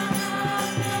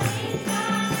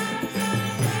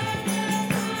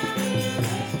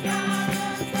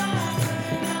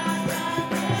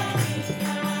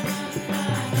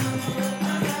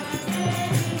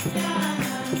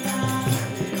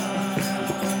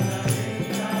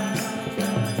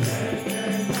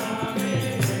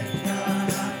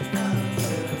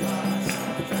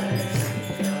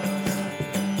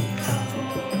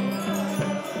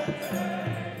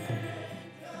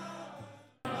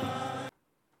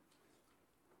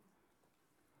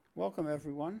Welcome,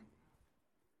 everyone.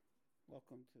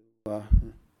 Welcome to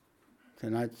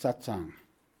tonight's satsang.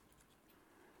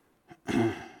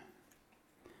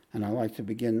 And I'd like to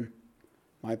begin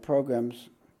my programs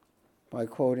by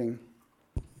quoting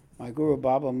my Guru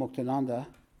Baba Nityananda,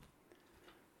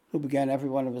 who began every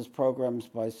one of his programs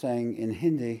by saying in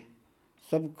Hindi,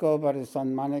 Sabko bade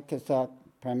sanmane ke saath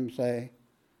prem se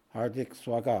hardik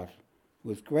swagat.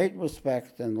 With great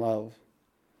respect and love,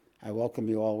 I welcome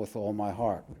you all with all my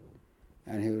heart.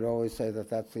 And he would always say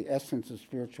that that's the essence of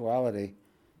spirituality,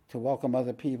 to welcome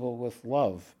other people with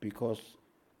love, because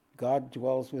God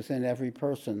dwells within every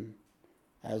person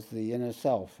as the inner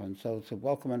self. And so to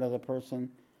welcome another person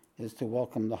is to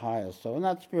welcome the highest. So in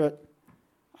that spirit,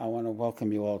 I want to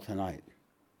welcome you all tonight.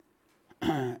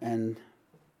 And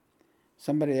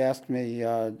somebody asked me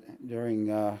during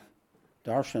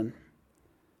Darshan,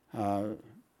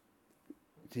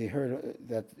 he heard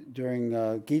that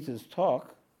during Gita's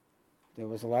talk, there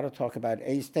was a lot of talk about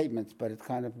A statements, but it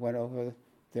kind of went over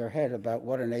their head about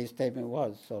what an A statement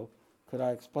was. So could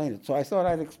I explain it? So I thought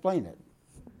I'd explain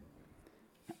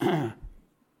it.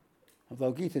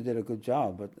 Although Gita did a good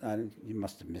job, but you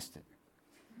must have missed it.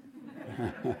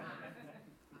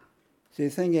 See, the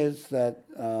thing is that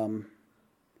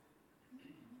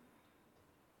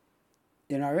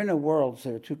in our inner worlds,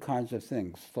 there are two kinds of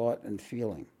things, thought and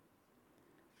feeling.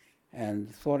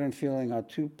 And thought and feeling are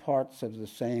two parts of the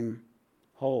same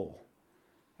whole.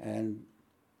 And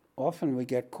often we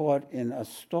get caught in a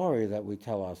story that we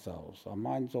tell ourselves. Our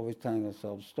mind's always telling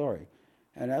ourselves a story.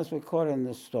 And as we're caught in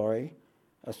this story,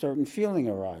 a certain feeling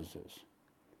arises.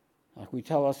 Like we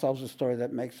tell ourselves a story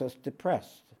that makes us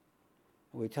depressed.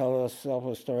 We tell ourselves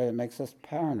a story that makes us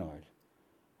paranoid.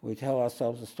 We tell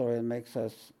ourselves a story that makes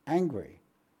us angry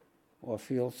or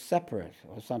feel separate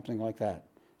or something like that.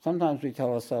 Sometimes we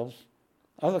tell ourselves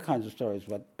other kinds of stories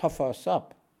that puff us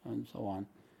up and so on.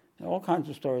 And all kinds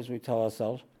of stories we tell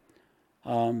ourselves.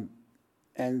 And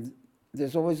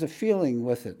there's always a feeling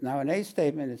with it. Now, an A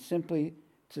statement is simply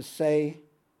to say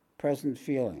present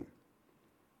feeling.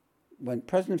 When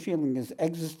present feeling is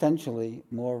existentially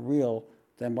more real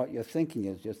than what your thinking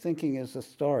is. Your thinking is a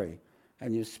story.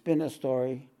 And you spin a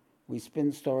story. We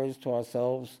spin stories to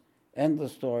ourselves,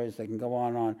 endless stories that can go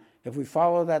on and on. If we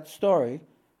follow that story,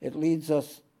 it leads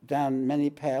us down many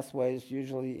pathways,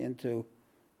 usually into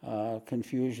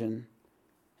confusion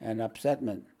and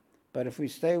upsetment. But if we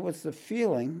stay with the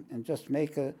feeling and just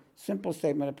make a simple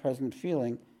statement of present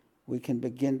feeling, we can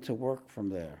begin to work from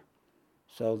there.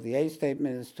 So the A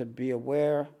statement is to be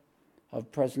aware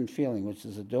of present feeling, which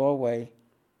is a doorway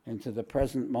into the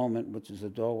present moment, which is a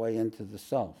doorway into the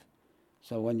self.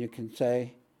 So when you can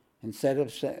say, instead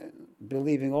of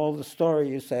believing all the story,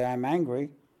 you say, I'm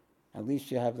angry, at least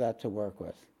you have that to work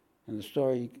with. And the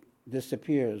story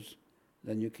disappears,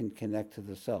 then you can connect to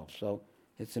the self. So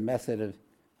it's a method of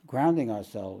grounding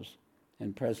ourselves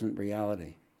in present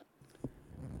reality.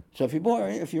 So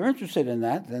if you're interested in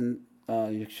that, then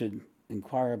you should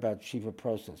inquire about Shiva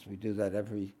process. We do that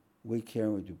every week here.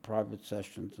 We do private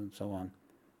sessions and so on.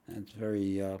 And it's a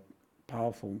very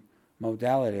powerful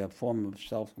modality, a form of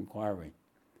self-inquiry.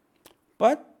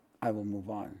 But I will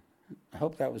move on. I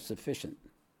hope that was sufficient.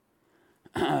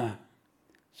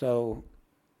 So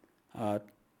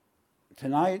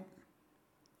tonight,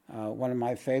 one of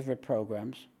my favorite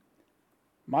programs,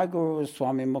 my guru was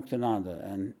Swami Muktananda,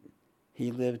 and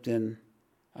he lived in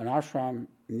an ashram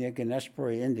near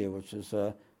Ganeshpuri, India, which is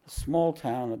a small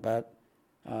town about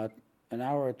an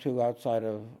hour or two outside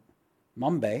of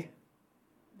Mumbai.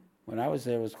 When I was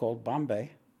there, it was called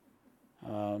Bombay.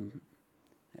 At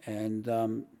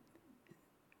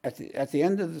the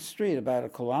end of the street, about a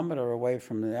kilometer away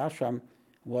from the ashram,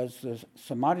 was the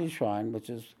Samadhi shrine, which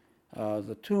is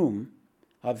the tomb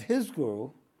of his guru,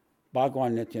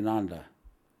 Bhagavan Nityananda.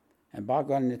 And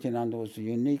Bhagavan Nityananda was a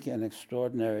unique and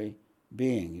extraordinary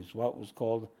being. He's what was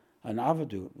called an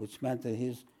avadut, which meant that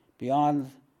he's beyond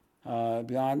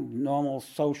normal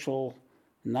social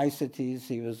niceties.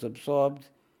 He was absorbed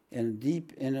in a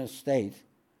deep inner state.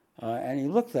 And he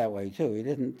looked that way, too. He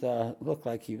didn't look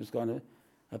like he was going to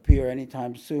appear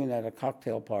anytime soon at a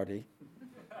cocktail party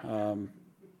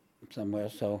somewhere.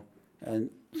 So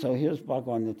here's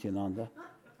Bhagavan Nityananda.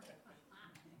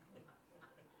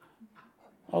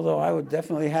 Although I would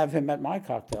definitely have him at my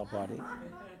cocktail party.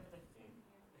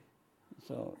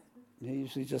 So he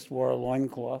usually just wore a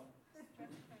loincloth.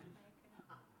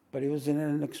 But he was in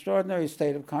an extraordinary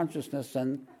state of consciousness,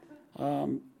 and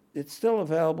it's still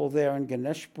available there in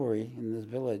Ganeshpuri, in this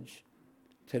village,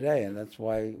 today, and that's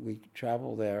why we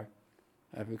travel there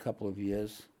every couple of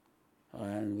years,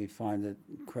 and we find it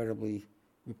incredibly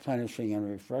replenishing and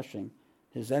refreshing.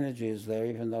 his energy is there,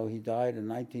 even though he died in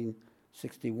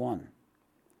 1961.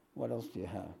 What else do you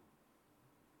have?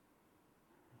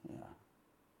 Yeah.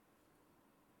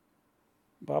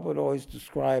 Bob would always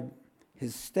describe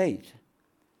his state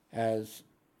as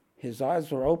his eyes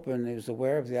were open, he was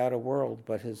aware of the outer world,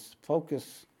 but his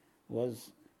focus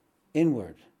was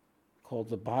inward, called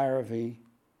the Bhairavi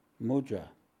Mudra.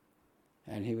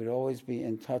 And he would always be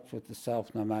in touch with the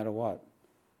self no matter what.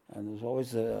 And there's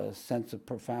always a sense of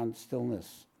profound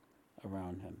stillness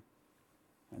around him.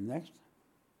 And next.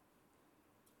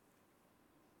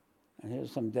 And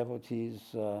here's some devotees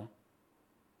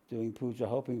doing puja,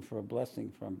 hoping for a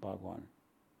blessing from Bhagavan.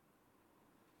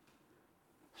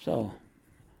 So,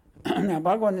 now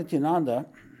Bhagavan Nityananda,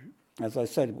 as I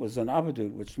said, was an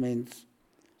avadut, which means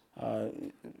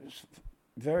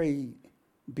very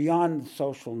beyond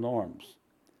social norms.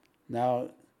 Now,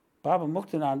 Baba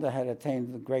Muktananda had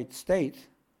attained the great state,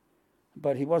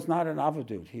 but he was not an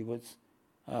avadut. He was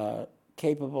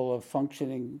capable of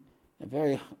functioning, a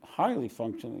very highly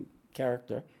functioning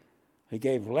character. He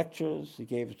gave lectures, he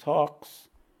gave talks,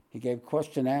 he gave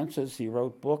question answers, he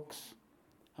wrote books,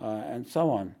 and so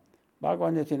on.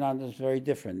 Bhagavan Nityananda is very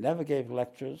different. Never gave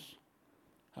lectures.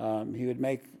 He would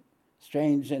make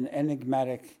strange and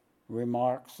enigmatic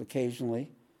remarks occasionally.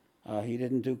 He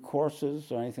didn't do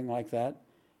courses or anything like that.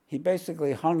 He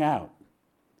basically hung out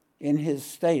in his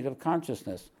state of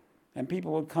consciousness. And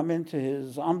people would come into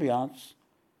his ambiance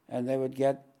and they would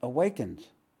get awakened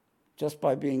just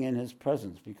by being in his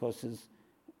presence, because his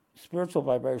spiritual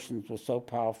vibrations were so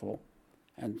powerful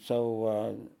and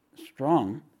so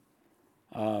strong.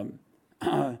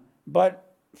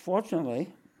 But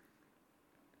fortunately,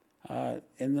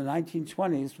 in the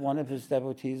 1920s, one of his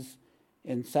devotees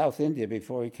in South India,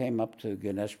 before he came up to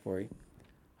Ganeshpuri,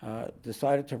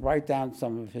 decided to write down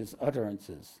some of his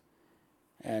utterances.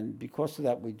 And because of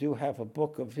that, we do have a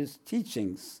book of his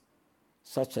teachings,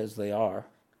 such as they are.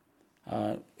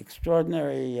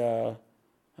 Extraordinary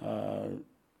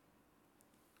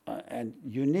and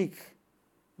unique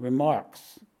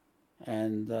remarks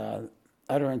and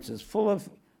utterances full of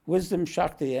wisdom,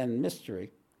 shakti, and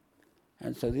mystery.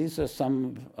 And so these are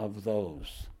some of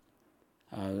those.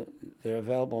 They're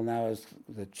available now as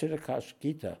the Chittakash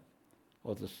Gita,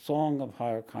 or the Song of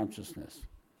Higher Consciousness.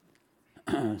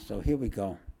 So here we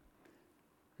go.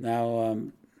 Now,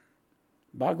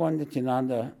 Bhagavan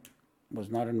Nityananda was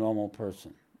not a normal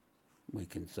person, we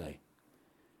can say.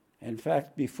 In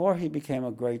fact, before he became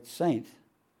a great saint,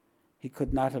 he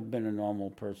could not have been a normal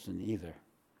person either.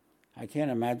 I can't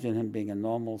imagine him being a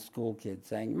normal school kid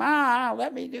saying, "Ma,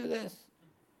 let me do this."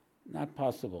 Not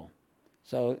possible.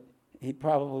 So he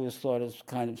probably was thought as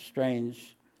kind of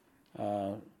strange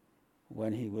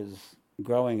when he was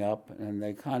growing up, and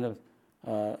they kind of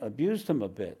abused him a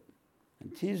bit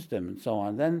and teased him and so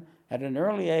on. Then at an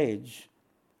early age,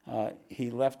 he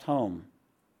left home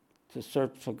to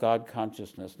search for God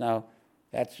consciousness. Now,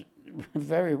 that's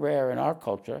very rare in our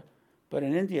culture, but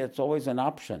in India it's always an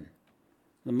option.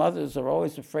 The mothers are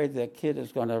always afraid their kid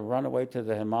is going to run away to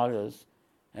the Himalayas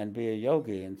and be a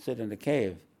yogi and sit in a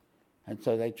cave. And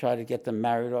so they try to get them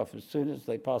married off as soon as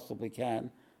they possibly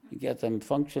can and get them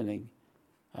functioning.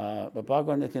 But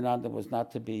Bhagavan Nityananda was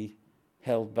not to be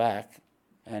held back,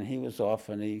 and he was off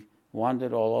and he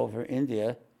wandered all over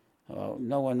India.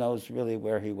 No one knows really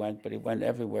where he went, but he went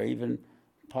everywhere, even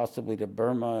possibly to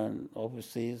Burma and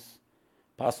overseas,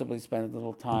 possibly spent a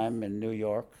little time in New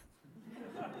York,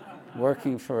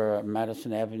 working for a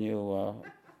Madison Avenue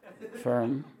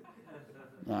firm.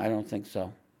 No, I don't think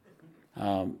so.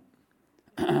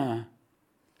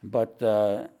 But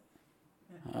the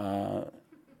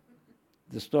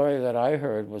story that I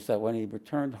heard was that when he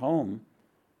returned home,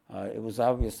 it was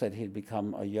obvious that he'd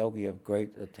become a yogi of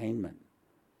great attainment.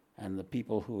 And the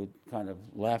people who had kind of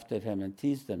laughed at him and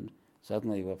teased him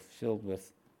suddenly were filled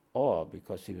with awe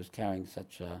because he was carrying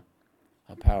such a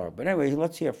power. But anyway,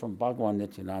 let's hear from Bhagavan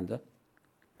Nityananda.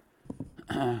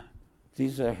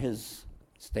 These are his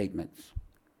statements.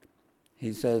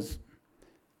 He says,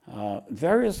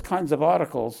 various kinds of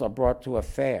articles are brought to a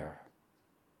fair.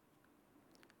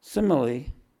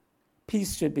 Similarly,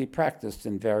 peace should be practiced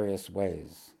in various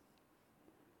ways.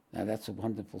 Now that's a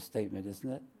wonderful statement, isn't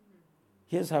it?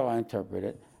 Here's how I interpret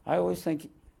it. I always think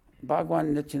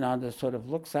Bhagavan Nityananda sort of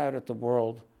looks out at the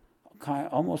world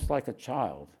almost like a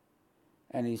child,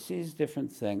 and he sees different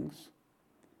things,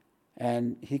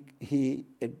 and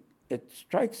it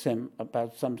strikes him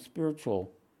about some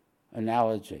spiritual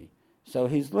analogy. So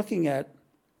he's looking at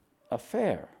a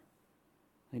fair.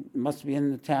 He must be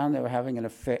in the town. They were having an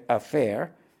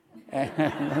affair.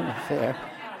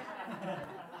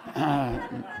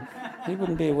 He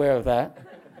wouldn't be aware of that.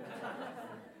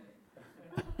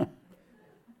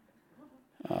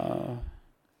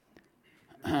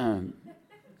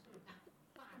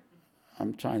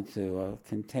 I'm trying to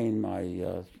contain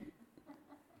my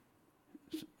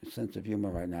sense of humor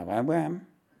right now. I am.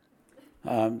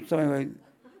 So anyway,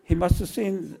 he must have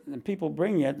seen people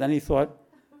bringing it. Then he thought,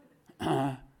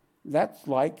 that's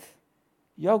like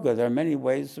yoga. There are many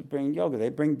ways of bringing yoga. They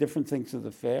bring different things to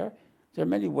the fair. There are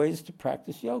many ways to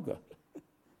practice yoga.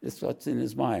 This is what's in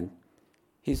his mind.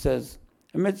 He says,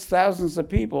 amidst thousands of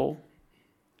people,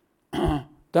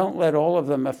 don't let all of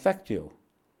them affect you.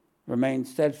 Remain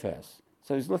steadfast.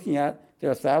 So he's looking at,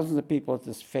 there are thousands of people at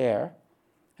this fair,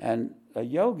 and a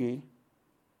yogi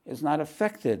is not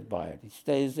affected by it. He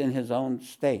stays in his own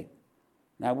state.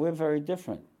 Now, we're very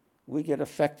different. We get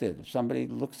affected. If somebody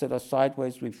looks at us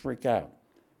sideways, we freak out.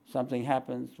 Something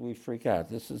happens, we freak out.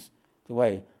 This is the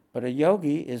way. But a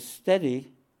yogi is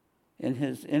steady in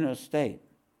his inner state.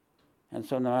 And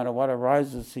so no matter what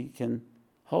arises, he can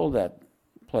hold that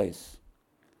place.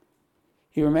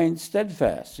 He remains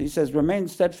steadfast. He says, remain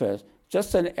steadfast.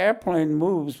 Just an airplane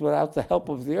moves without the help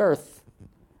of the earth.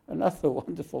 Another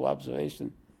wonderful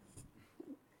observation.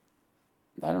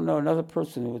 I don't know another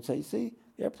person who would say, see,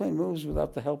 the airplane moves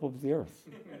without the help of the earth.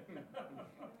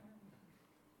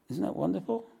 Isn't that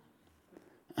wonderful?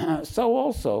 So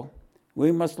also,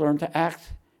 we must learn to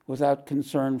act without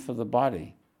concern for the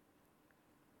body.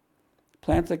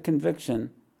 Plant the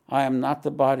conviction, I am not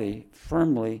the body,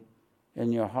 firmly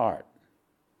in your heart.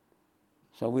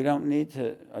 So we don't need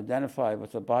to identify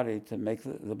with the body to make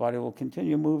the body will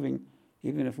continue moving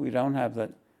even if we don't have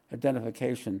that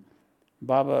identification.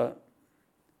 Baba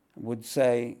would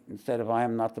say, instead of I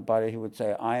am not the body, he would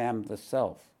say, I am the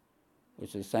self,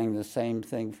 which is saying the same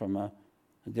thing from a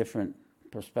different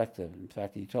perspective. In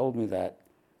fact, he told me that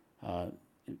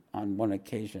on one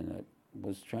occasion. It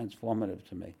was transformative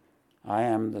to me. I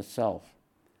am the self.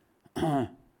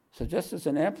 So just as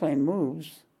an airplane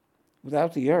moves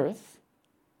without the earth,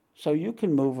 so you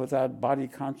can move without body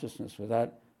consciousness,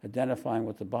 without identifying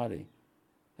with the body.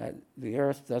 That the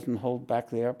earth doesn't hold back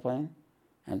the airplane,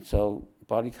 and so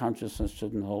body consciousness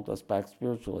shouldn't hold us back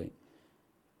spiritually.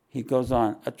 He goes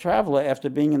on, a traveler, after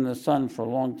being in the sun for a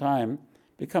long time,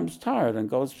 becomes tired and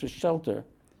goes for shelter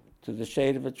to the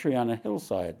shade of a tree on a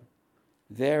hillside.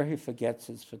 There he forgets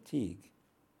his fatigue.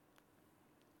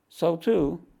 So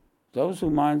too, those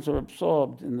whose minds are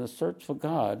absorbed in the search for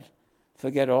God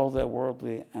forget all their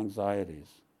worldly anxieties.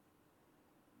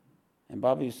 And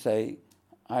Baba used to say,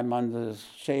 I'm under the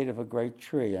shade of a great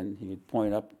tree, and he would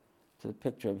point up to the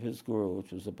picture of his guru,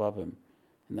 which was above him.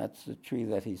 And that's the tree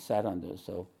that he sat under,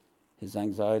 so his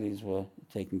anxieties were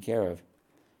taken care of.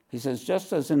 He says,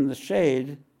 just as in the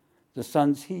shade, the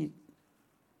sun's heat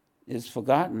is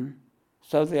forgotten,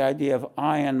 so the idea of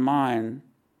I and mine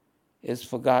is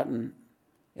forgotten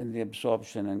in the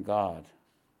absorption in God.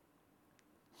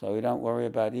 So we don't worry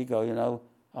about ego.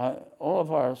 All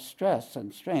of our stress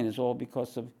and strain is all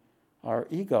because of our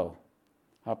ego,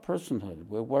 our personhood.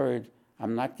 We're worried,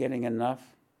 I'm not getting enough.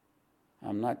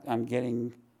 I'm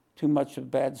getting too much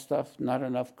of bad stuff, not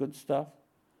enough good stuff.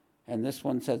 And this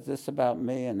one says this about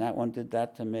me, and that one did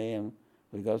that to me, and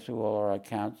we go through all our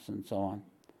accounts and so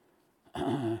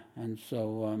on. And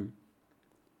so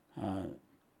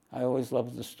I always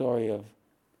loved the story of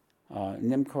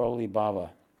Nimkaroli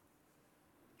Baba,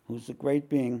 who's a great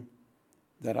being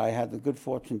that I had the good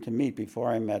fortune to meet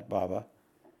before I met Baba.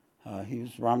 He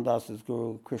was Ram Das's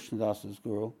guru, Krishna Das's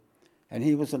guru, and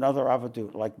he was another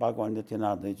avadut like Bhagavan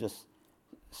Nityananda. They just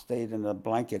stayed in a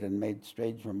blanket and made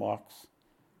strange remarks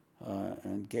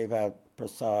and gave out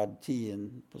tea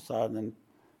and prasad, and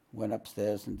went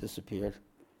upstairs and disappeared.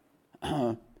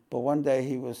 But one day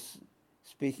he was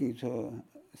speaking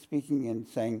and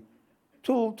saying,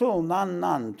 "Tul tul nan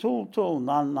nan, tul tul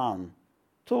nan nan,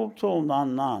 tul tul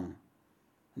nan nan."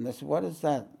 And they said, "What is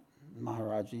that,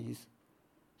 Maharaji?"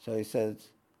 So he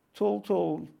says, "Tul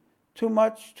tul, too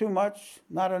much,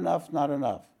 not enough, not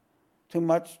enough. Too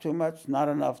much, not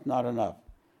enough, not enough."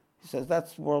 He says,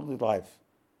 that's worldly life.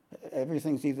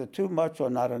 Everything's either too much or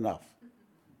not enough.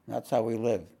 That's how we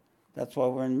live. That's why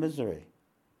we're in misery.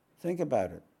 Think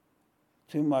about it.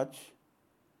 Too much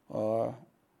or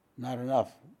not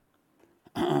enough.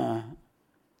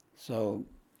 So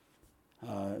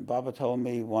Baba told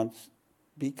me once,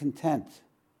 be content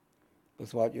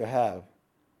with what you have.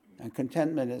 And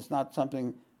contentment is not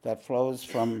something that flows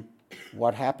from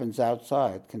what happens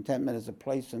outside. Contentment is a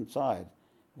place inside.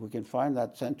 If we can find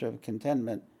that center of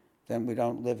contentment, then we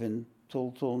don't live in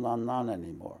tul tul nan nan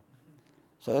anymore.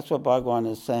 So that's what Bhagavan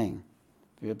is saying.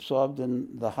 If you're absorbed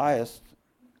in the highest,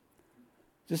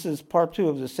 This is part 2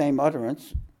 of the same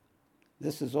utterance.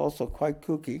 This is also quite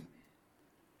kooky.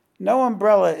 No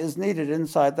umbrella is needed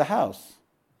inside the house.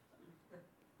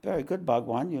 Very good,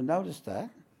 Bhagavan, you noticed that.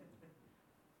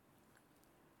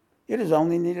 It is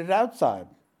only needed outside.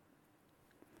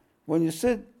 When you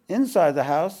sit inside the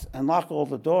house and lock all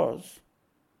the doors,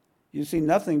 you see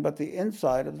nothing but the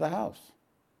inside of the house.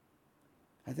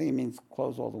 I think it means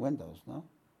close all the windows, no?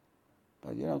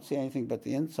 But you don't see anything but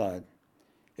the inside.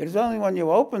 It is only when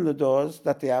you open the doors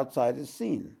that the outside is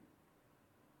seen.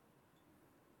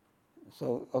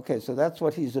 So that's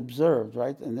what he's observed,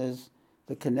 right? And there's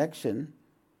the connection,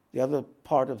 the other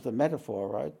part of the metaphor,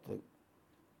 right?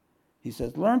 He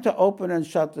says, learn to open and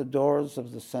shut the doors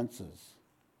of the senses.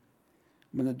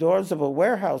 When the doors of a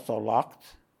warehouse are locked,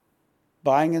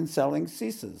 buying and selling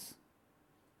ceases.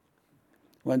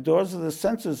 When doors of the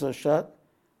senses are shut,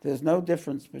 there's no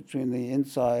difference between the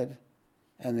inside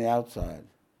and the outside.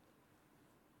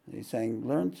 And he's saying,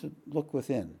 learn to look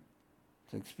within,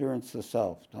 to experience the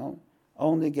self. Don't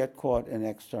only get caught in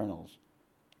externals.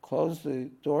 Close the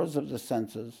doors of the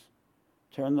senses,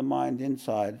 turn the mind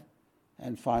inside,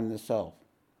 and find the self.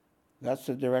 That's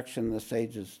the direction the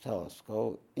sages tell us.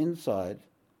 Go inside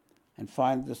and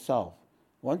find the self.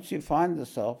 Once you find the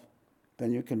self,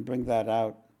 then you can bring that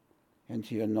out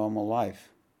into your normal life.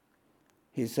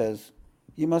 He says,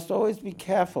 you must always be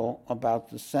careful about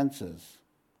the senses.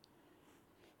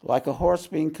 Like a horse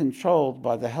being controlled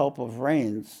by the help of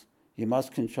reins, you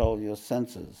must control your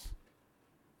senses.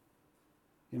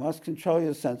 You must control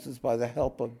your senses by the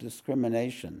help of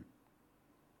discrimination.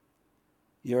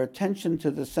 Your attention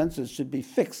to the senses should be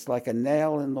fixed like a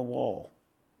nail in the wall.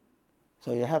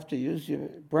 So you have to use your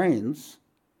brains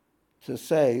to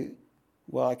say,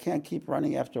 well, I can't keep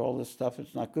running after all this stuff.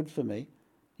 It's not good for me.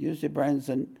 Use your brains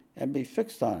and be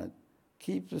fixed on it.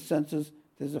 Keep the senses.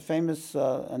 There's a famous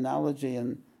analogy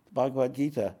in the Bhagavad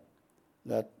Gita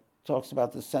that talks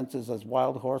about the senses as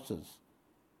wild horses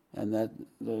and that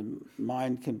the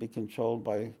mind can be controlled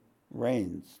by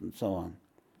reins and so on.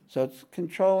 So it's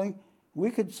controlling. We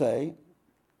could say,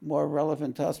 more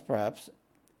relevant to us perhaps,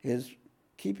 is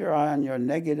keep your eye on your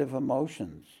negative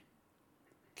emotions.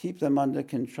 Keep them under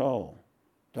control.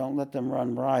 Don't let them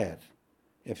run riot.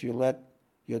 If you let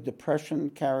your depression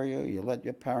carry you, you let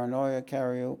your paranoia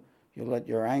carry you, you let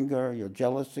your anger, your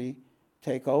jealousy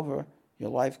take over, your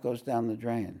life goes down the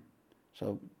drain.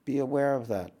 So be aware of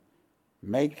that.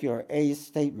 Make your A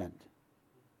statement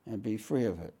and be free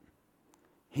of it.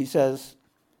 He says,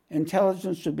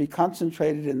 intelligence should be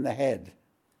concentrated in the head.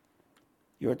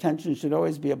 Your attention should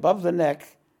always be above the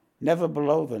neck, never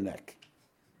below the neck.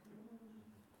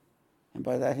 And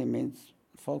by that he means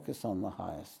focus on the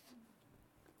highest.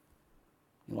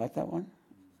 You like that one?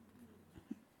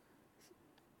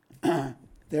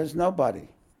 There's nobody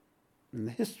in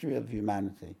the history of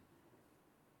humanity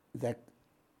that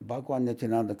Bhagavan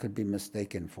Nityananda could be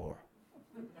mistaken for.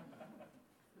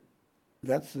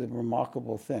 That's the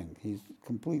remarkable thing. He's a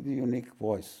completely unique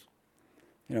voice.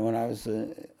 You know, when I was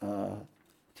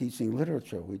teaching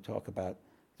literature, we talk about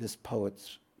this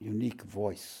poet's unique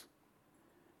voice.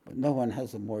 But no one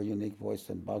has a more unique voice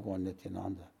than Bhagavan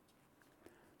Nityananda.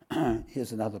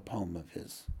 Here's another poem of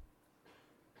his.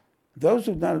 Those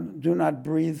who do not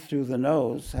breathe through the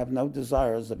nose have no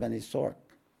desires of any sort.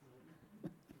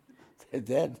 They're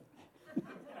dead.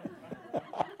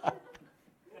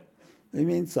 They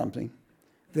mean something.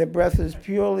 Their breath is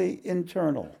purely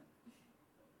internal.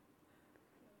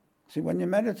 See, when you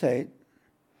meditate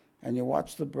and you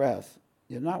watch the breath,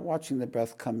 you're not watching the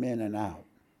breath come in and out.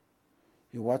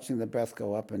 You're watching the breath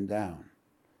go up and down.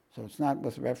 So it's not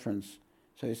with reference.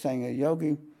 So he's saying a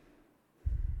yogi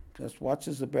just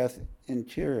watches the breath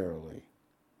interiorly.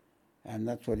 And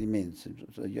that's what he means.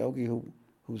 It's a yogi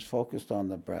who's focused on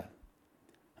the breath.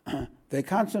 They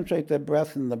concentrate their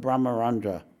breath in the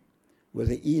Brahmarandra, where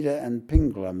the Ida and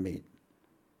Pingala meet,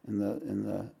 in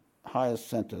the highest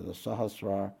center, the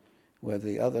Sahasrara, where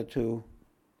the other two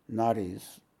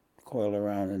nadis coil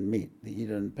around and meet, the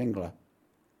Ida and Pingala.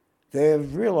 They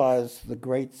have realized the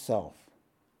great self.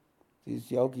 These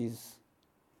yogis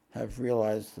have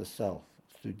realized the self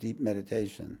through deep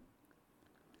meditation.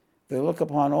 They look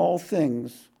upon all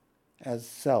things as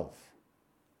self.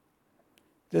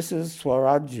 This is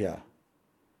Swarajya,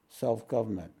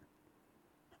 self-government.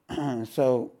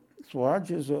 So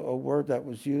Swarajya is a word that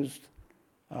was used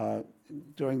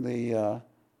during the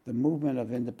movement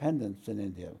of independence in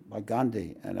India by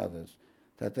Gandhi and others,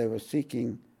 that they were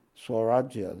seeking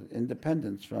Swarajya,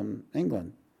 independence from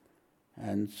England.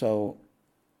 And so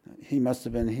he must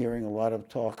have been hearing a lot of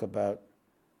talk about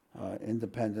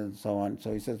independence and so on.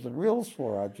 So he says the real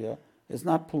Swarajya is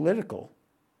not political,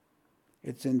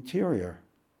 It's interior.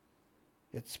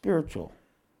 It's spiritual.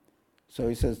 So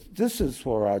he says, this is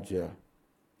Swarajya.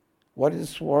 What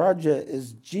is Swarajya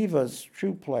is Jiva's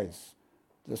true place.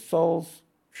 The soul's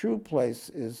true place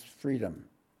is freedom.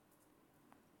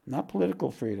 Not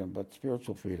political freedom, but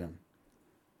spiritual freedom.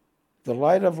 The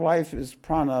light of life is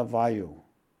prana vayu.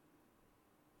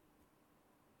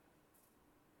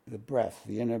 The breath,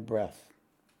 the inner breath.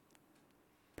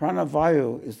 Prana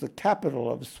vayu is the capital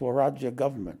of Swarajya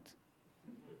government.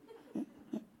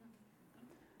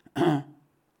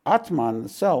 Atman, the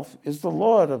self, is the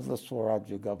lord of the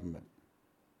Swarajya government.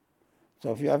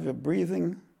 So if you have your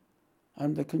breathing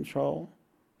under control,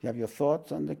 you have your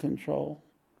thoughts under control,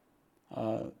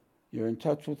 you're in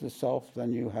touch with the self,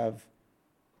 then you have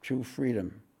true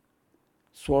freedom.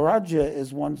 Swarajya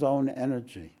is one's own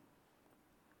energy.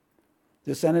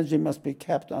 This energy must be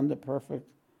kept under perfect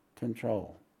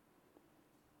control.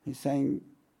 He's saying,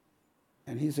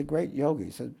 and he's a great yogi,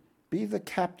 he said, be the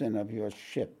captain of your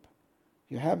ship.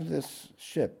 You have this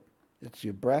ship. It's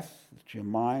your breath, it's your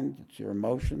mind, it's your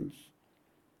emotions,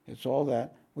 it's all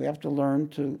that. We have to learn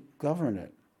to govern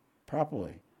it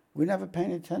properly. We never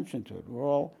pay attention to it. We're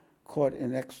all caught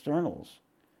in externals,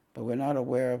 but we're not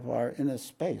aware of our inner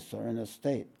space, our inner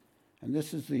state. And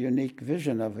this is the unique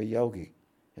vision of a yogi,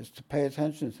 is to pay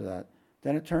attention to that.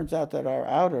 Then it turns out that our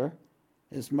outer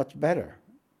is much better,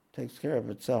 takes care of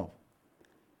itself.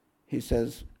 He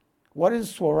says, what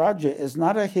is Swarajya is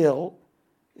not a hill,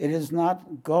 it is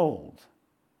not gold.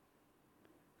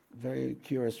 Very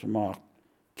curious remark.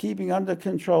 Keeping under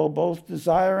control both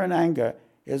desire and anger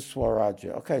is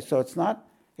Swarajya. Okay, so it's not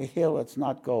a hill, it's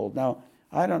not gold. Now,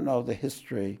 I don't know the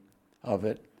history of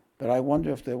it, but I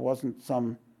wonder if there wasn't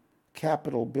some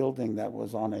Capitol building that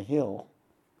was on a hill.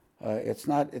 It's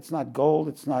not gold,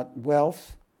 it's not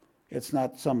wealth, it's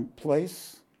not some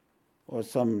place or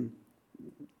some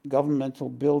governmental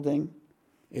building.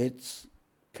 It's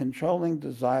controlling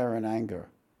desire and anger,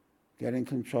 getting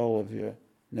control of your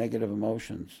negative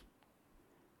emotions.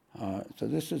 So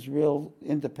this is real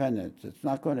independence. It's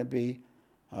not going to be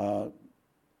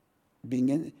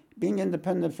being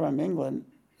independent from England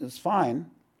is fine,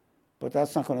 but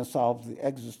that's not going to solve the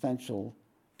existential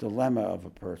dilemma of a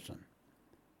person.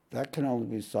 That can only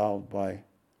be solved by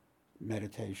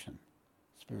meditation,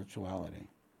 spirituality.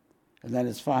 And then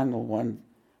his final one,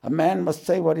 a man must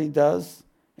say what he does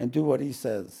and do what he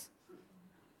says.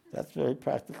 That's very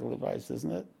practical advice,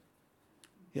 isn't it?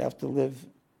 You have to live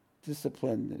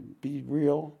disciplined, be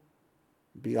real,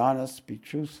 be honest, be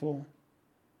truthful,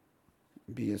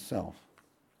 be yourself.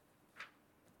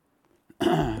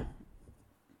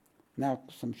 Now,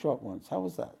 some short ones. How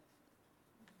was that?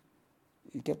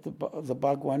 You get the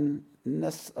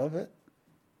Bhagavan-ness of it?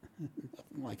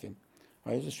 Nothing like him.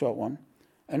 All right, here's a short one.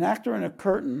 An actor in a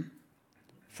curtain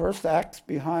first acts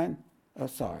behind...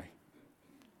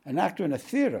 An actor in a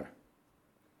theater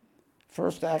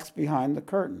first acts behind the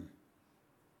curtain.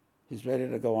 He's ready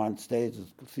to go on stage.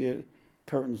 The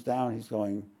curtain's down. He's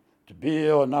going, to be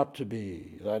or not to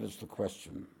be? That is the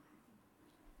question.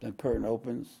 Then curtain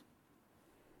opens.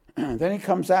 Then he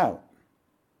comes out.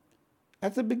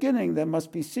 At the beginning, there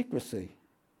must be secrecy.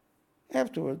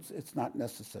 Afterwards, it's not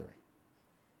necessary.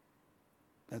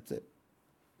 That's it.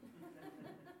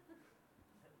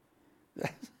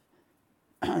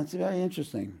 It's very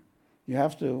interesting. You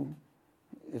have to,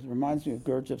 it reminds me of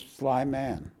Gurdjieff's Sly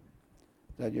Man,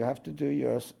 that you have to do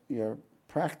your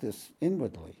practice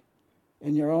inwardly.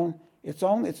 In your own, it's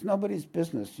nobody's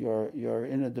business, your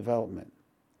inner development.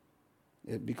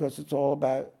 Because it's all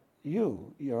about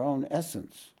you, your own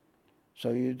essence. So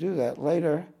you do that.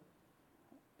 Later,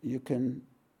 you can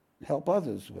help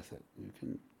others with it. You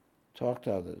can talk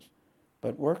to others.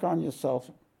 But work on yourself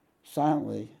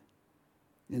silently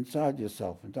inside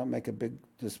yourself and don't make a big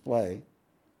display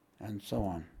and so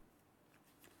on.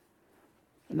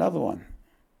 Another one.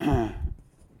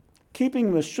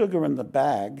 Keeping the sugar in the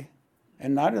bag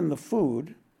and not in the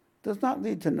food does not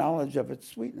lead to knowledge of its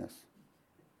sweetness.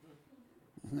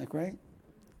 Isn't that great?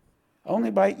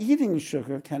 Only by eating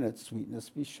sugar can its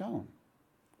sweetness be shown.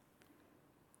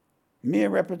 Mere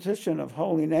repetition of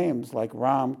holy names like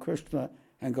Ram, Krishna,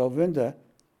 and Govinda,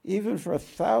 even for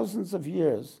thousands of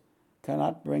years,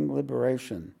 cannot bring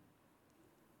liberation.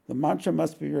 The mantra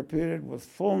must be repeated with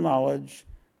full knowledge,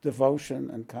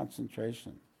 devotion, and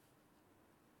concentration.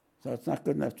 So it's not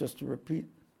good enough just to repeat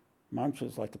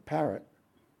mantras like a parrot.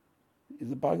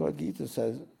 The Bhagavad Gita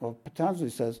says, or Patanjali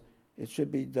says, it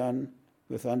should be done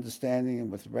with understanding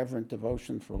and with reverent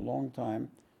devotion for a long time,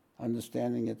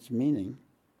 understanding its meaning.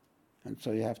 And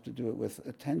so you have to do it with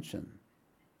attention,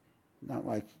 not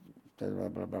like blah,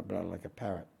 blah, blah, blah, like a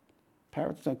parrot.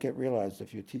 Parrots don't get realized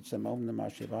if you teach them Om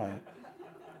Namah Shivaya.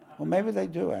 Well, maybe they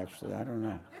do, actually. I don't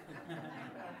know.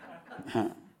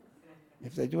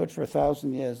 If they do it for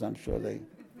 1,000 years, I'm sure they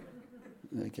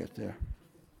get there.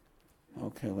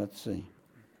 Okay, let's see.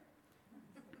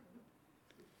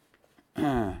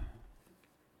 Well,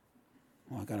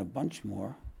 I got a bunch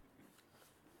more.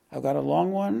 I've got a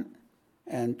long one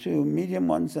and 2 medium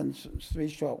ones and 3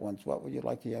 short ones. What would you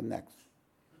like to hear next?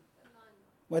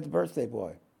 Where's the birthday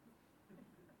boy?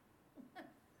 I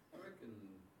reckon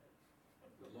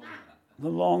the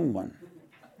long one.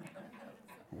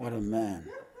 What a man.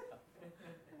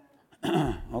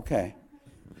 Okay.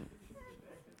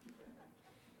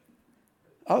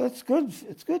 Oh, that's good.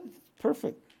 It's good.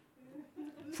 Perfect.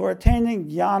 For attaining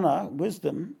jnana,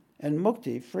 wisdom, and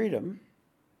mukti, freedom,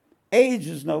 age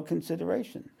is no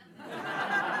consideration.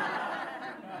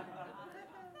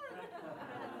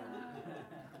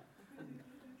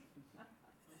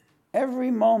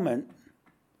 Every moment,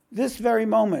 this very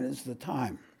moment is the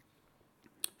time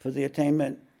for the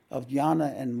attainment of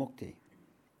jnana and mukti.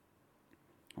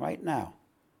 Right now.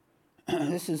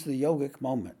 This is the yogic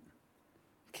moment.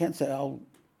 You can't say, I'll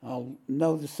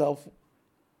know the self,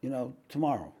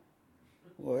 tomorrow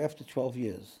or after 12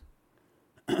 years.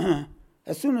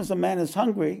 As soon as a man is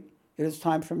hungry, it is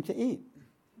time for him to eat.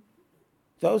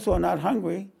 Those who are not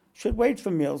hungry should wait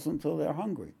for meals until they're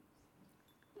hungry.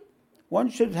 One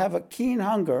should have a keen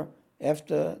hunger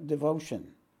after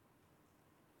devotion.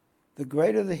 The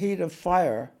greater the heat of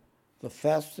fire, the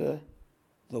faster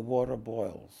the water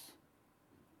boils.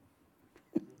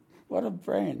 What a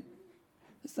brain.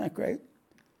 Isn't that great?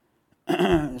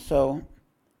 So,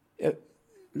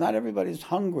 not everybody's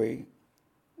hungry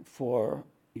for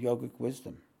yogic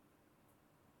wisdom.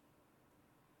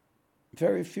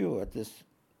 Very few at this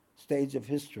stage of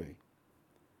history.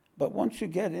 But once you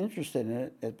get interested in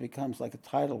it, it becomes like a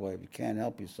tidal wave. You can't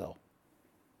help yourself.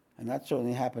 And that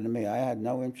certainly happened to me. I had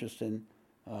no interest in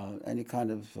any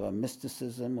kind of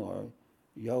mysticism or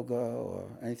yoga or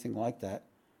anything like that.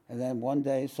 And then one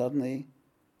day, suddenly,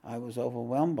 I was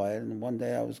overwhelmed by it, and one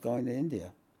day I was going to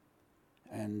India.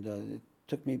 And it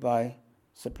took me by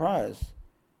surprise.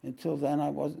 Until then,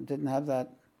 didn't have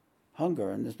that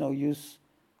hunger, and there's no use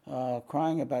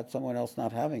crying about someone else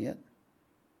not having it.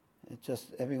 It's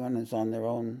just everyone is on their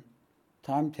own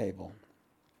timetable.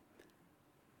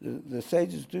 The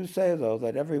sages do say, though,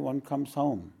 that everyone comes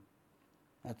home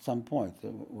at some point.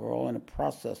 We're all in a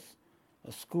process,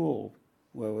 a school,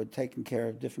 where we're taking care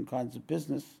of different kinds of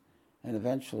business, and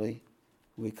eventually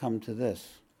we come to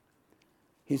this.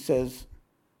 He says,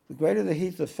 the greater the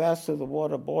heat, the faster the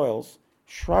water boils.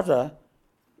 Shraddha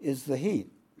is the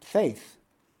heat. Faith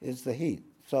is the heat.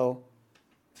 So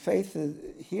faith is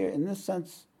here, in this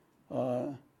sense,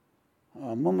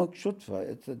 mumukshutva,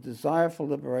 it's a desire for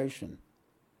liberation.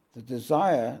 The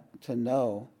desire to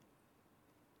know,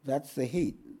 that's the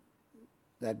heat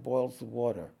that boils the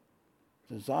water.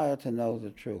 Desire to know the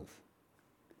truth.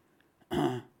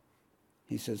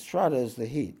 He says, Shraddha is the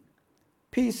heat.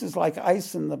 Peace is like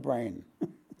ice in the brain.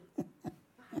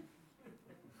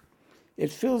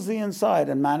 It fills the inside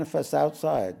and manifests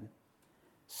outside.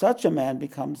 Such a man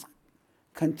becomes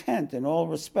content in all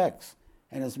respects,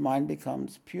 and his mind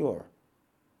becomes pure.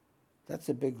 That's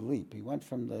a big leap. He went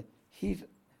from the heat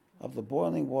of the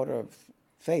boiling water of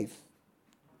faith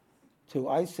to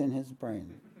ice in his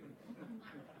brain.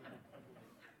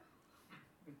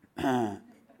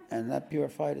 And that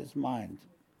purified his mind.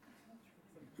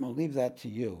 I'll leave that to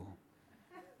you.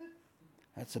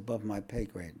 That's above my pay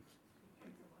grade.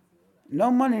 No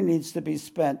money needs to be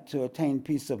spent to attain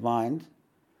peace of mind.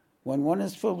 When one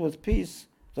is filled with peace,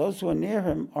 those who are near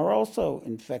him are also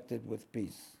infected with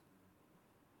peace.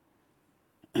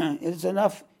 It is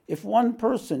enough if one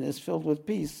person is filled with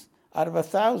peace out of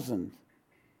 1,000.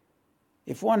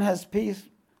 If one has peace,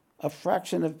 a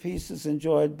fraction of peace is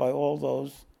enjoyed by all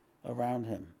those around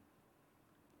him.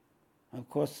 Of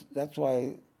course, that's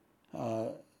why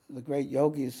the great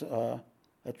yogis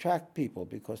attract people,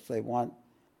 because they want.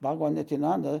 Bhagavan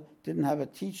Nityananda didn't have a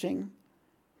teaching,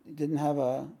 didn't have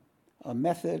a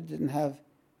method,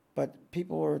 but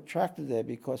people were attracted there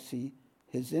because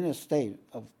his inner state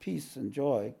of peace and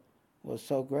joy was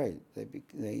so great.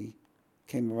 They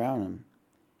came around him.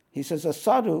 He says, a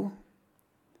sadhu,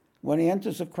 when he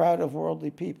enters a crowd of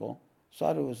worldly people,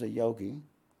 sadhu is a yogi,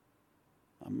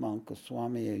 a monk, a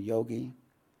swami, a yogi,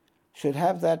 should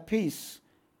have that peace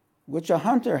which a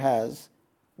hunter has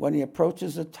when he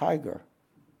approaches a tiger.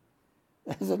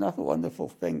 That's another wonderful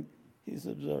thing he's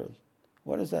observed.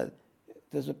 What is that?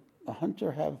 Does a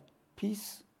hunter have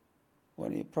peace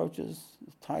when he approaches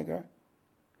the tiger?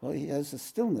 Well, he has a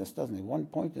stillness, doesn't he? One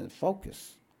point in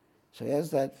focus. So he has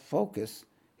that focus.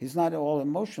 He's not all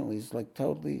emotional. He's like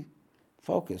totally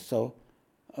focused. So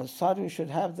a sadhu should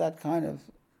have that kind of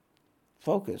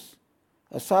focus.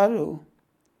 A sadhu,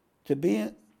 to be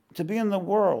in the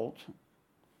world,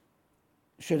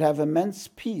 should have immense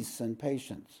peace and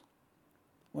patience.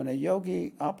 When a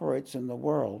yogi operates in the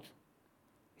world,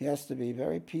 he has to be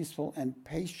very peaceful and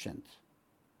patient.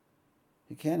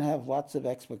 You can't have lots of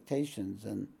expectations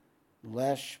and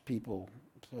lash people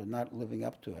for not living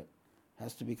up to it.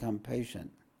 Has to become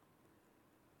patient.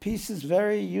 Peace is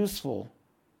very useful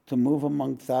to move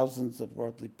among thousands of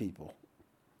worldly people,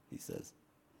 he says.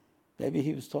 Maybe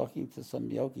he was talking to some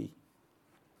yogi.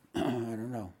 I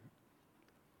don't know.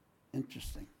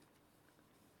 Interesting.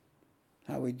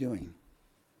 How are we doing?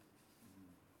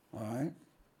 All right.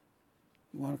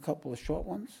 You want a couple of short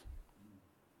ones?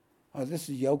 Oh, this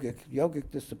is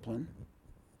yogic discipline.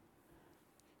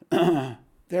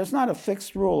 There's not a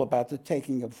fixed rule about the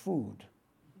taking of food.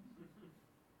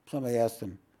 Somebody asked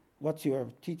him, what's your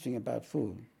teaching about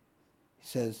food? He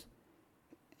says,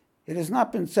 it has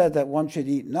not been said that one should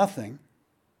eat nothing.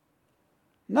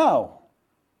 No.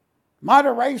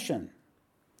 Moderation.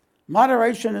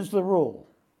 Moderation is the rule.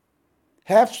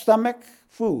 Half stomach,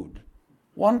 food.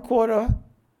 1/4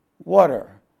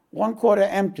 water. 1/4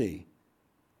 empty.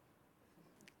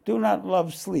 Do not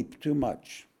love sleep too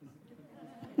much.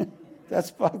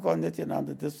 That's Bhagavan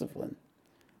Nityananda discipline.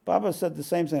 Baba said the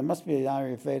same thing. It must be an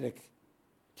Ayurvedic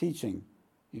teaching.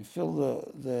 You fill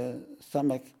the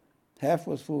stomach half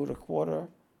with food, 1/4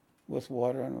 with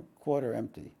water, and 1/4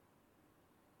 empty.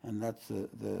 And that's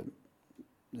the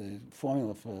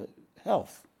formula for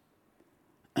health.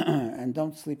 And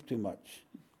don't sleep too much.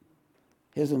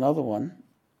 Here's another one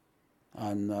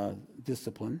on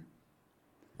discipline.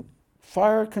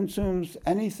 Fire consumes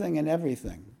anything and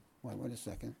everything. Wait a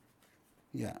second.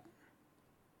 Yeah.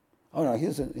 Oh no,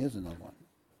 here's another one.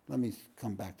 Let me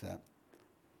come back to that.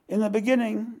 In the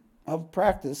beginning of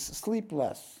practice, sleep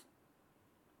less.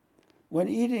 When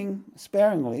eating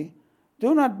sparingly,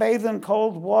 do not bathe in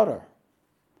cold water.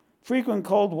 Frequent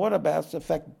cold water baths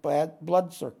affect bad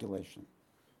blood circulation.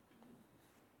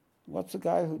 What's the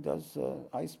guy who does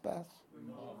ice baths?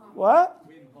 Wim Hof. What?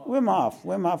 Wim Hof.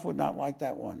 Wim Hof would not like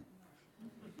that one.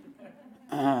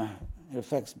 It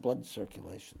affects blood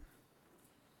circulation.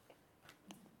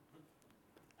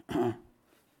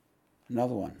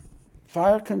 Another one.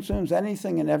 Fire consumes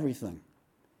anything and everything.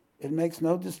 It makes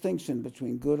no distinction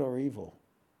between good or evil.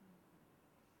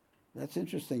 That's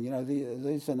interesting. You know,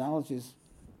 these analogies,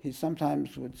 he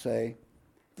sometimes would say,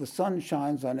 the sun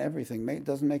shines on everything. It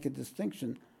doesn't make a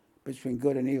distinction between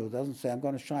good and evil. It doesn't say, I'm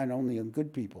going to shine only on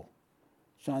good people.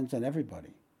 It shines on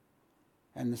everybody.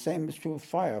 And the same is true of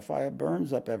fire. Fire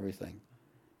burns up everything.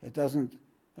 It doesn't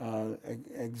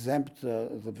exempt the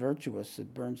virtuous.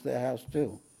 It burns their house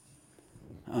too.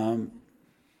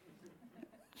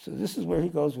 So this is where he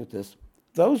goes with this.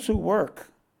 Those who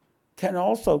work can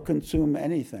also consume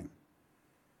anything.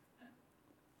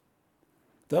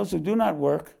 Those who do not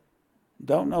work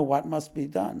don't know what must be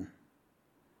done.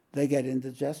 They get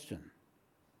indigestion.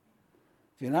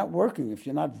 If you're not working, if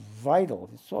you're not vital,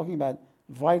 he's talking about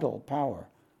vital power.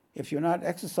 If you're not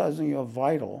exercising your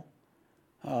vital,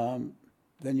 then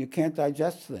you can't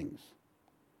digest things.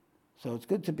 So it's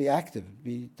good to be active.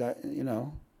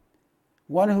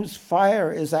 One whose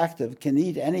fire is active can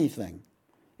eat anything.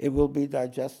 It will be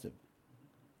digestive.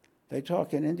 They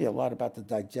talk in India a lot about the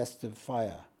digestive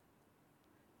fire.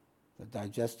 The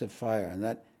digestive fire. And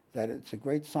that it's a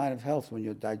great sign of health when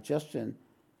your digestion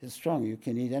is strong. You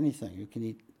can eat anything. You can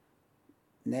eat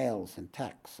nails and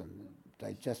tacks and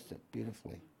digest it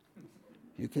beautifully.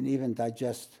 You can even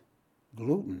digest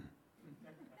gluten.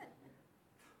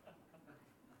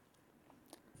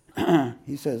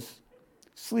 He says,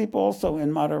 sleep also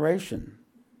in moderation.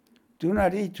 Do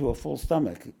not eat to a full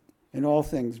stomach. In all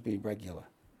things be regular.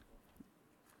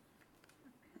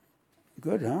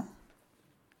 Good, huh?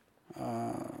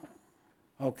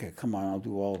 Okay, come on, I'll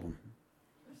do all of them.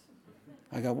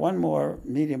 I got one more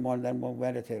medium one, then we'll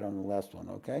meditate on the last one,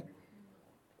 okay?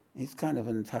 He's kind of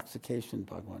an intoxication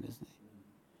Bhagavan, isn't he?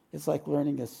 It's like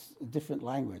learning a different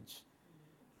language.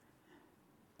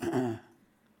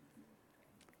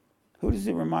 Who does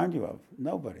he remind you of?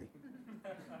 Nobody.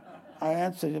 I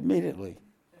answered immediately.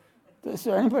 Is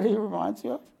there anybody he reminds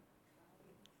you of?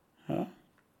 Huh?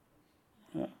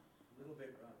 Yeah. A little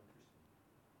bit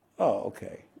Ramakrishna. Oh,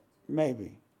 okay.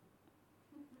 Maybe.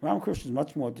 Ramakrishna is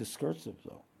much more discursive,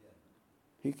 though. Yeah.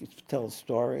 He could tell a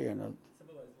story and Some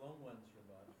of those long ones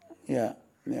you're about.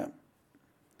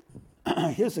 Yeah.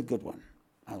 Here's a good one.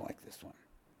 I like this one.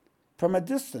 From a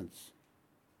distance,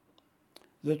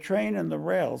 the train and the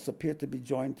rails appear to be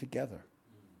joined together.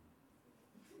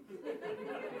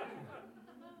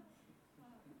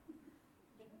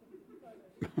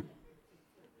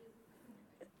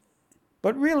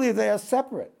 But really, they are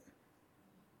separate.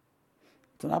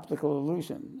 It's an optical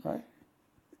illusion, right?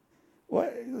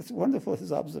 It's wonderful,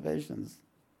 his observations.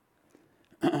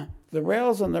 The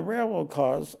rails on the railroad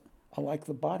cars are like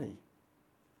the body.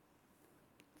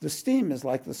 The steam is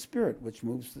like the spirit which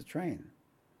moves the train.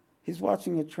 He's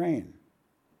watching a train,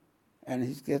 and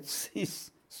he gets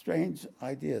these strange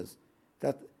ideas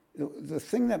that the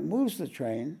thing that moves the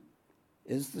train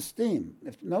is the steam.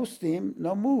 If no steam,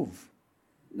 no move.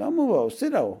 No movo,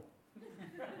 sido.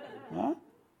 Huh?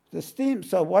 The steam,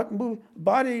 so what move?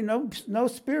 Body, no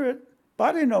spirit,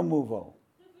 body, no movo.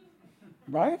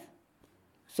 Right?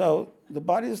 So the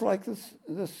body is like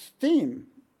the steam,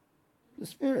 the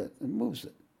spirit that moves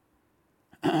it.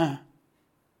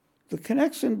 The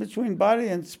connection between body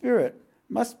and spirit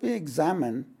must be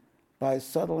examined by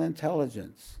subtle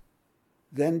intelligence.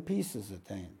 Then peace is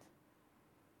attained.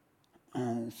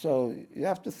 So you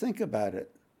have to think about it.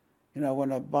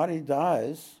 When a body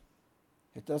dies,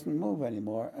 it doesn't move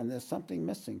anymore, and there's something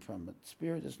missing from it.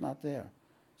 Spirit is not there.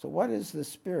 So what is the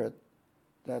spirit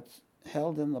that's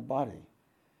held in the body?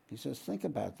 He says, think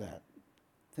about that.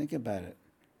 Think about it.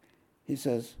 He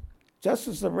says, just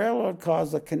as the railroad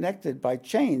cars are connected by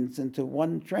chains into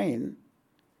one train,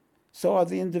 so are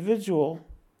the individual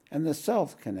and the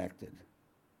self connected.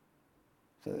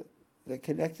 So they're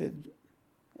connected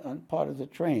on part of the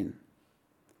train.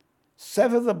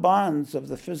 Sever the bonds of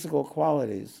the physical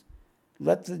qualities.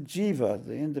 Let the jiva,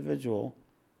 the individual,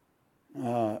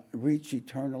 reach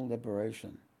eternal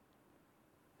liberation.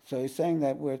 So he's saying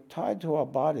that we're tied to our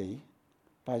body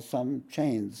by some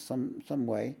chains, some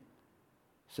way.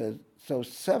 So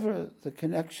sever the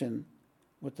connection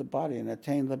with the body and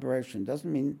attain liberation.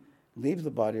 Doesn't mean leave the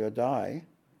body or die.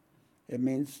 It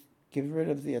means give rid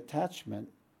of the attachment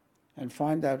and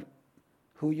find out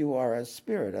who you are as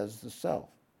spirit, as the self.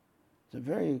 It's a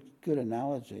very good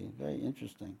analogy, very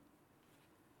interesting.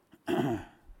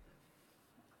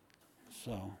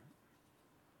 So,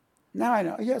 now I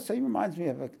know. Yes, he reminds me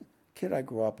of a kid I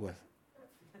grew up with.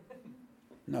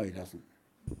 No, he doesn't.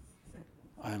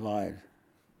 I lied.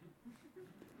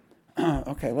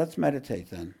 Okay, let's meditate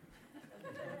then.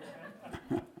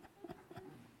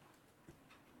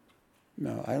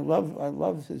 No, I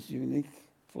love his unique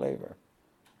flavor.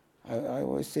 I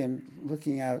always see him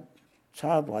looking out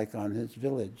childlike on his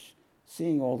village,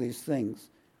 seeing all these things.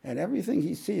 And everything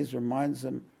he sees reminds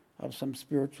him of some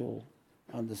spiritual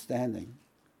understanding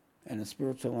and a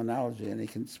spiritual analogy. And he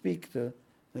can speak to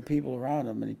the people around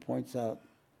him, and he points out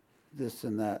this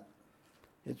and that.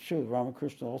 It's true,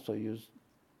 Ramakrishna also used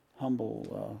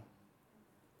humble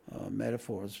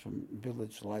metaphors from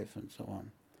village life and so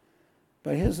on.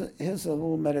 But here's a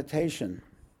little meditation.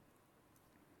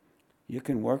 You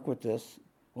can work with this.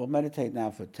 We'll meditate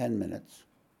now for 10 minutes.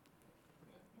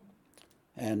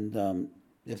 And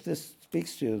if this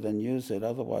speaks to you, then use it.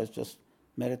 Otherwise, just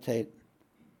meditate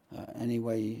any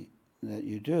way that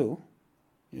you do.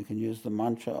 You can use the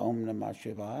mantra Om Namah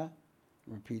Shivaya.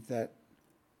 Repeat that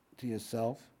to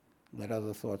yourself. Let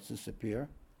other thoughts disappear.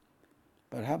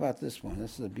 But how about this one?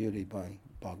 This is a beauty by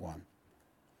Bhagavan.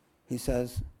 He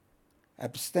says,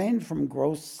 abstain from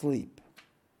gross sleep.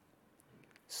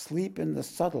 Sleep in the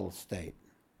subtle state.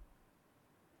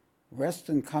 Rest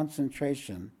in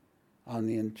concentration on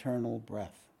the internal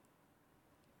breath.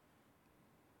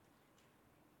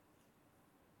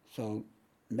 So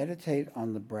meditate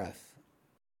on the breath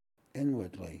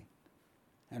inwardly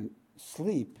and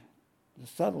sleep, the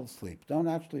subtle sleep. Don't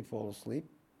actually fall asleep,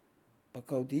 but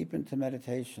go deep into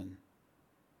meditation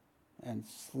and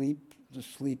sleep the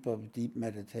sleep of deep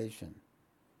meditation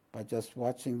by just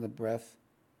watching the breath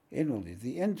inwardly,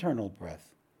 the internal breath,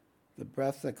 the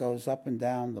breath that goes up and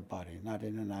down the body, not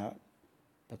in and out,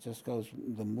 but just goes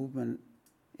the movement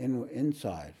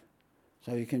inside.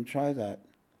 So you can try that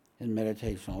in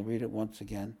meditation. I'll read it once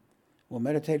again. We'll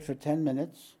meditate for 10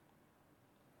 minutes.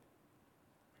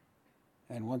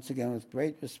 And once again, with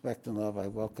great respect and love, I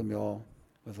welcome you all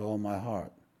with all my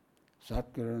heart.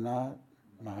 Satguru Nath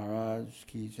Maharaj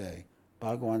Ki Jai.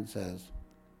 Bhagavan says,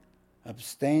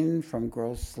 abstain from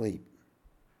gross sleep.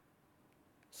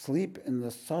 Sleep in the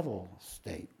subtle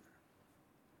state.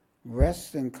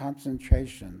 Rest in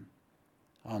concentration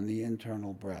on the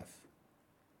internal breath.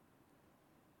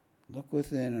 Look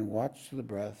within and watch the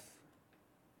breath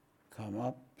come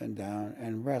up and down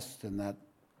and rest in that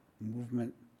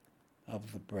movement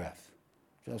of the breath.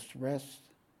 Just rest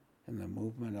in the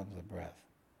movement of the breath.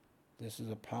 This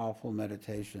is a powerful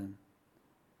meditation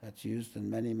that's used in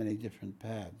many, many different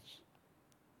paths.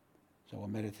 So we'll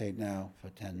meditate now for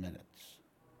 10 minutes.